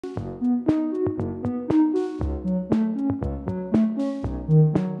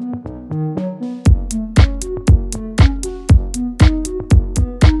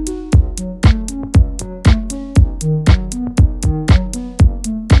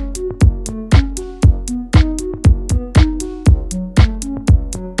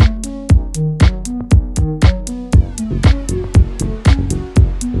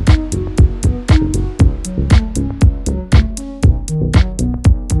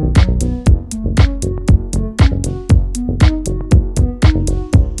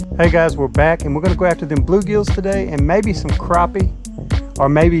Hey guys, we're back and we're gonna go after them bluegills today and maybe some crappie, or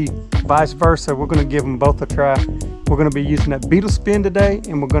maybe vice versa. We're gonna give them both a try. We're gonna be using that beetle spin today,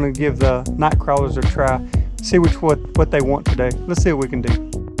 and we're gonna give the night crawlers a try. See what they want today. Let's see what we can do.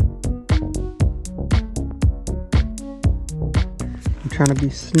 I'm trying to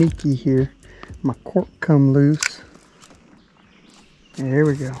be sneaky here. My cork come loose. There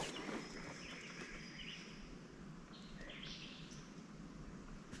we go.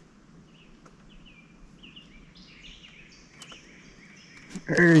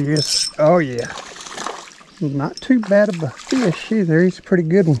 There he is. Oh yeah. Not too bad of a fish either. He's a pretty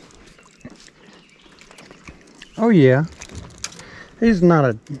good one. Oh yeah. He's not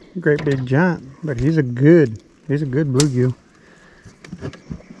a great big giant, but he's a good bluegill.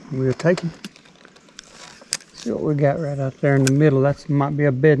 We'll take him. See what we got right out there in the middle. That might be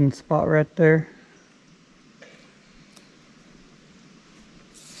a bedding spot right there.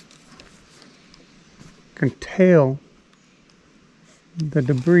 Can tell the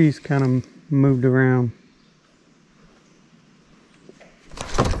debris kind of moved around.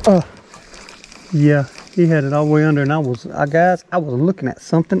 Yeah, he had it all the way under, and I was looking at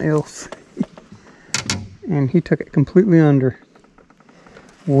something else, and he took it completely under.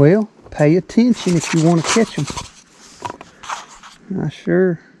 Well, pay attention if you want to catch him. I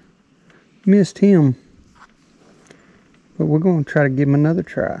sure missed him, but we're going to try to give him another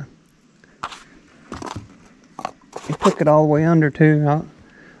try. He took it all the way under too.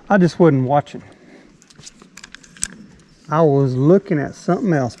 I just wasn't watching. I was looking at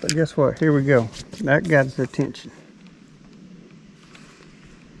something else, but guess what? Here we go. That got his attention.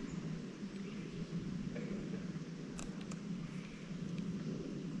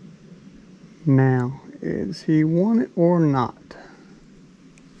 Now, is he want it or not?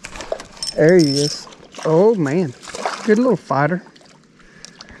 There he is. Oh man, good little fighter.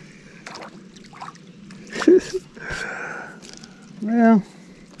 Well,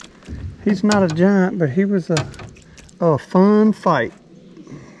 he's not a giant, but he was a fun fight.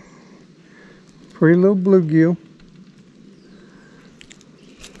 Pretty little bluegill.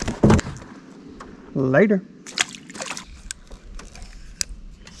 Later.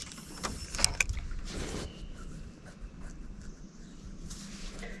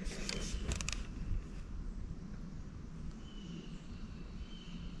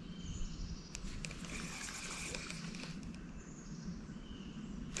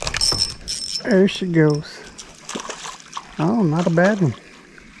 There she goes. Oh, not a bad one.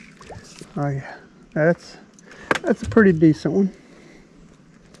 Oh yeah, that's a pretty decent one.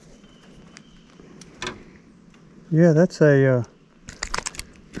 Yeah, that's a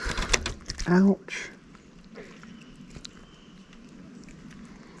ouch.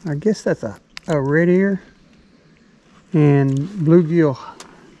 I guess that's a red ear and bluegill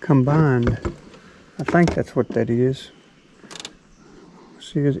combined. I think that's what that is.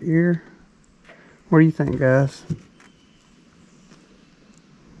 See his ear? What do you think, guys?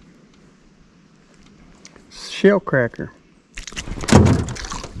 Shell cracker.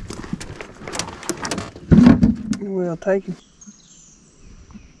 We'll take him.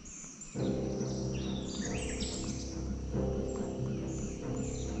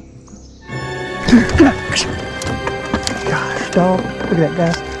 Gosh, dog. Look at that,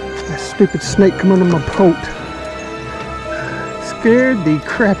 guys. That stupid snake come under my boat. Scared the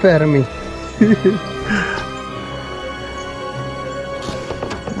crap out of me.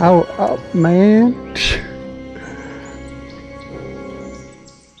 Oh man.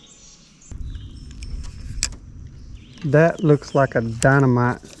 That looks like a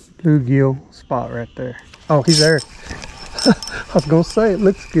dynamite bluegill spot right there. Oh, he's there. I was gonna say, it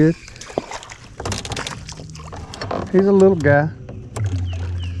looks good. He's a little guy.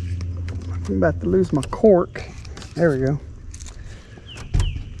 I'm about to lose my cork. There we go.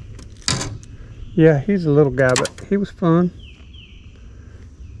 Yeah, he's a little guy, but he was fun.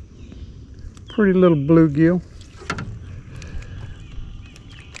 Pretty little bluegill.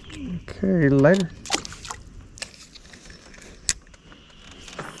 Okay, later.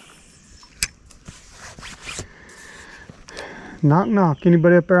 Knock knock.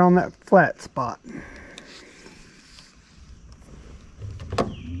 Anybody up there on that flat spot?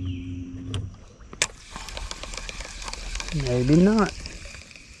 Maybe not.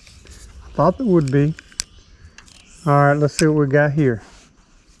 Thought there would be. All right, let's see what we got here.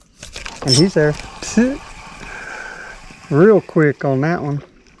 And he's there. Real quick on that one.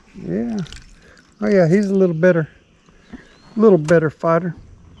 Yeah. Oh yeah, he's a little better fighter.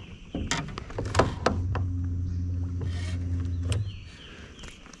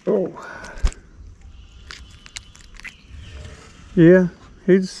 Oh. Yeah,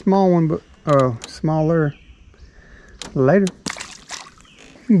 He's a small one, but smaller. Later.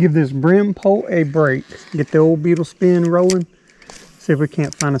 Give this brim pole a break. Get the old beetle spin rolling. See if we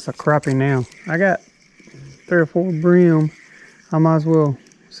can't find us a crappie now. I got 3 or 4 brim. I might as well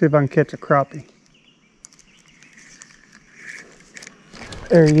see if I can catch a crappie.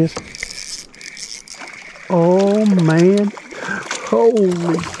 There he is. Oh man.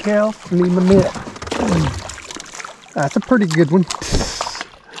 Holy cow. I need my net. That's a pretty good one.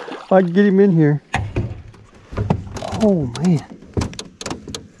 If I can get him in here. Oh man.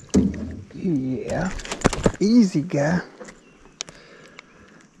 Yeah. Easy guy.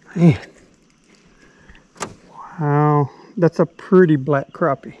 Man. Wow. That's a pretty black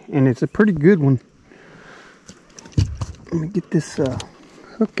crappie. And it's a pretty good one. Let me get this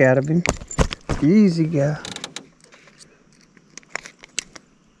hook out of him. Easy guy.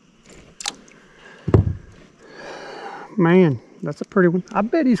 Man, that's a pretty one. I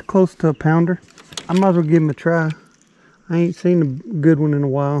bet he's close to a pounder. I might as well give him a try. I ain't seen a good one in a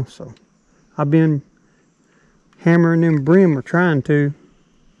while, so I've been hammering them brim or trying to.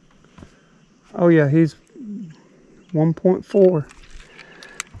 Oh yeah, he's 1.4.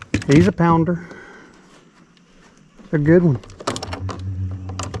 He's a pounder. A good one.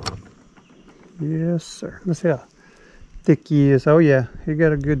 Yes, sir. Let's see how thick he is. Oh yeah, he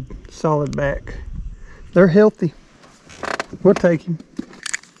got a good solid back. They're healthy. We'll take him.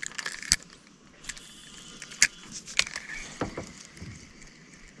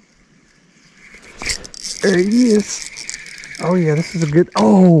 There he is. Oh yeah, this is a good.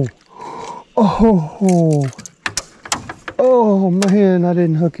 Oh man, I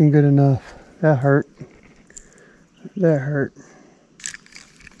didn't hook him good enough. That hurt. That hurt.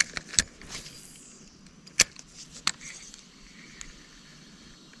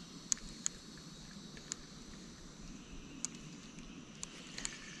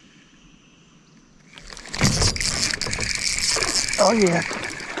 Oh yeah,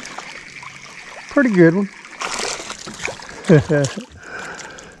 pretty good one.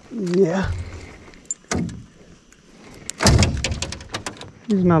 Yeah,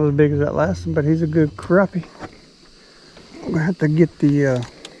 he's not as big as that last one, but he's a good crappie. I'm gonna have to get the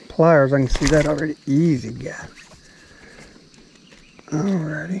pliers. I can see that already. Easy guy.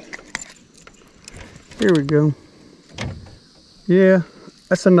 Alrighty, here we go. Yeah,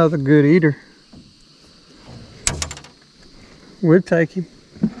 that's another good eater. We'll take him.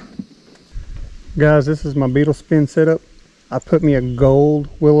 Guys, this is my beetle spin setup. I put me a gold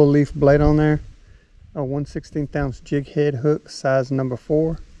willow leaf blade on there, a 1/16 ounce jig head hook, size number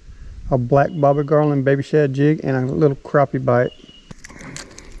 4, a black bobby garland baby shad jig, and a little crappie bite.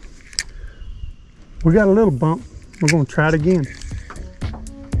 We got a little bump. We're gonna try it again.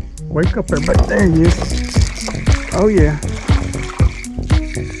 Wake up everybody. There he is. Oh yeah.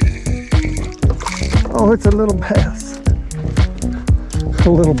 Oh, it's a little bass. A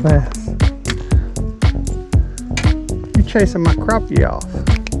little bass. You chasing my crappie off.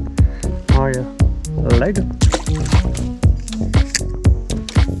 Oh yeah. Later.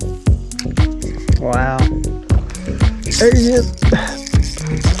 Wow. There he is.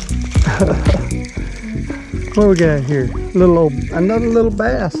 What we got here? Another little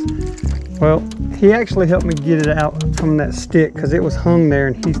bass. Well, he actually helped me get it out from that stick because it was hung there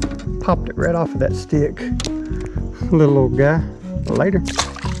and he popped it right off of that stick. Little old guy. Later.